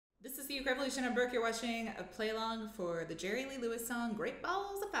Speed Revolution and Brooke. You're watching a play along for the Jerry Lee Lewis song Great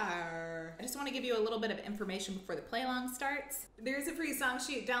Balls of Fire. I just want to give you a little bit of information before the play along starts. There's a free song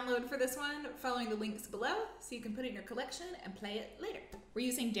sheet download for this one following the links below, so you can put it in your collection and play it later. We're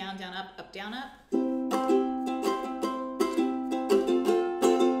using down, down, up, down, up.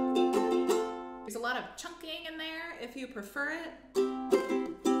 There's a lot of chunking in there if you prefer it.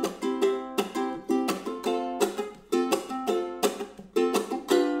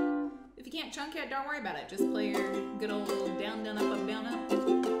 Chunk it, don't worry about it. Just play your good old down, down, up, down, up.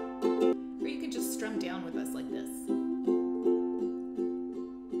 Or you can just strum down with us like this.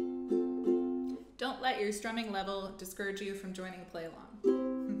 Don't let your strumming level discourage you from joining a play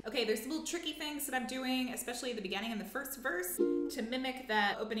along. Okay, there's little tricky things that I'm doing, especially at the beginning in the first verse, to mimic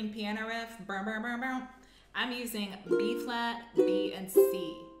that opening piano riff. I'm using B flat, B, and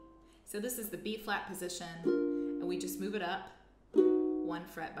C. So this is the B flat position, and we just move it up 1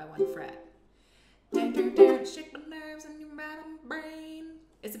 fret by 1 fret. Shake my nerves and you rattle my brain.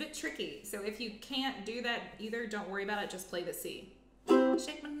 It's a bit tricky, so if you can't do that either, don't worry about it, just play the C.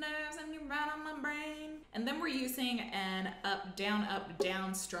 Shake my nerves and you rattle my brain. And then we're using an up,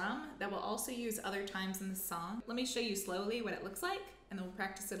 down strum that we'll also use other times in the song. Let me show you slowly what it looks like, and then we'll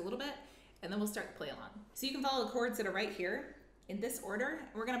practice it a little bit, and then we'll start the play along. So you can follow the chords that are right here in this order.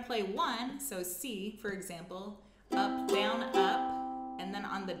 We're gonna play 1, so C, for example, up, up, and then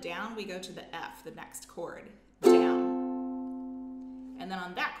on the down, we go to the F, the next chord, down. And then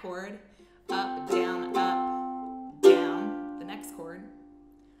on that chord, up, down, the next chord,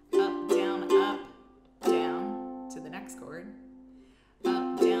 up, down, to the next chord,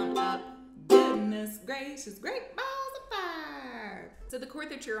 up, goodness gracious, great balls of fire. So the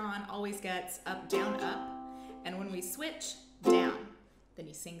chord that you're on always gets up, down, and when we switch, down, then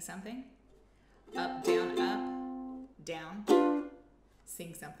you sing something, up, down,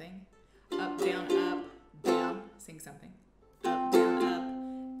 sing something, up, down, sing something, up,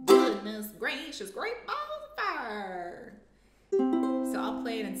 goodness gracious, great balls of fire. So I'll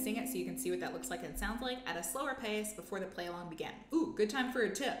play it and sing it so you can see what that looks like and sounds like at a slower pace before the play along begins. Ooh, good time for a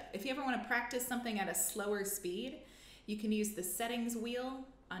tip. If you ever want to practice something at a slower speed, you can use the settings wheel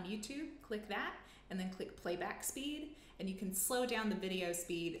on YouTube, click that, and then click playback speed, and you can slow down the video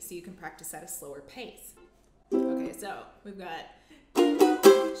speed so you can practice at a slower pace. Okay, so we've got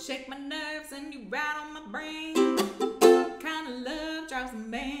shake my nerves and you rattle my brain. Kind of love drives a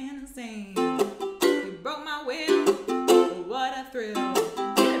man insane. You broke my will, oh, what a thrill.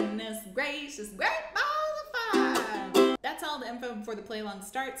 Goodness gracious, great balls of fire. That's all the info before the play along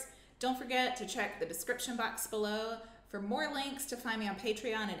starts. Don't forget to check the description box below for more links to find me on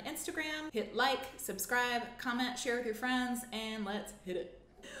Patreon and Instagram. Hit like, subscribe, comment, share with your friends, and let's hit it.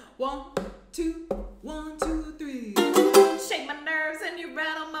 1, 2, 1, 2, 3. Shake my nerves and you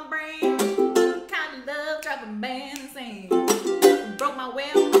rattle my brain. Kind of love drive a man insane. Broke my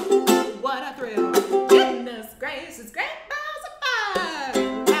will, what a thrill. Goodness gracious, great balls of fire.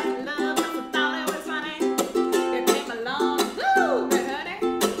 After love, I thought it was funny. It came along, ooh, honey.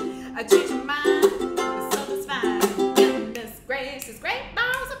 I changed my mind, the soul is fine. Goodness gracious, great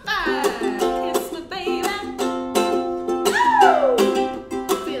balls of fire. Kiss my baby. Woo!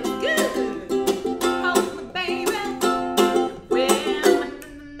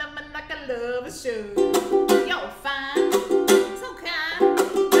 You're fine, so kind.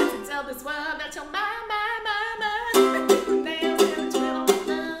 Got to tell this world that you're mine. Nails in a twiddle of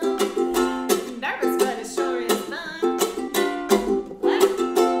love. Nervous, but it sure is fun. What?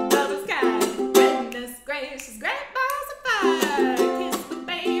 Love is kind. Goodness gracious, great balls of fire. Kiss the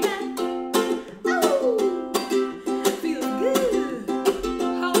baby. Ooh, feels good.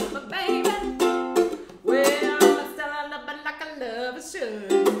 Hold my baby. Well, I still love it like I love it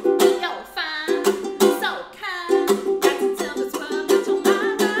should. You're fine.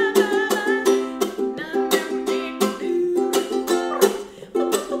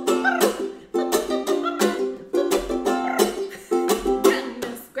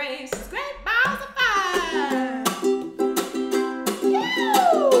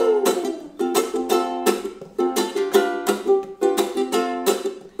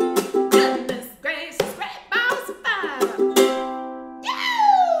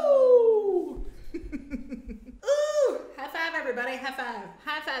 Everybody, high five.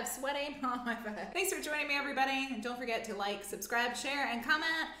 High five, sweaty. High five. Thanks for joining me, everybody. And don't forget to like, subscribe, share, and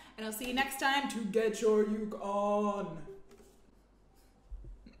comment. And I'll see you next time to get your uke on.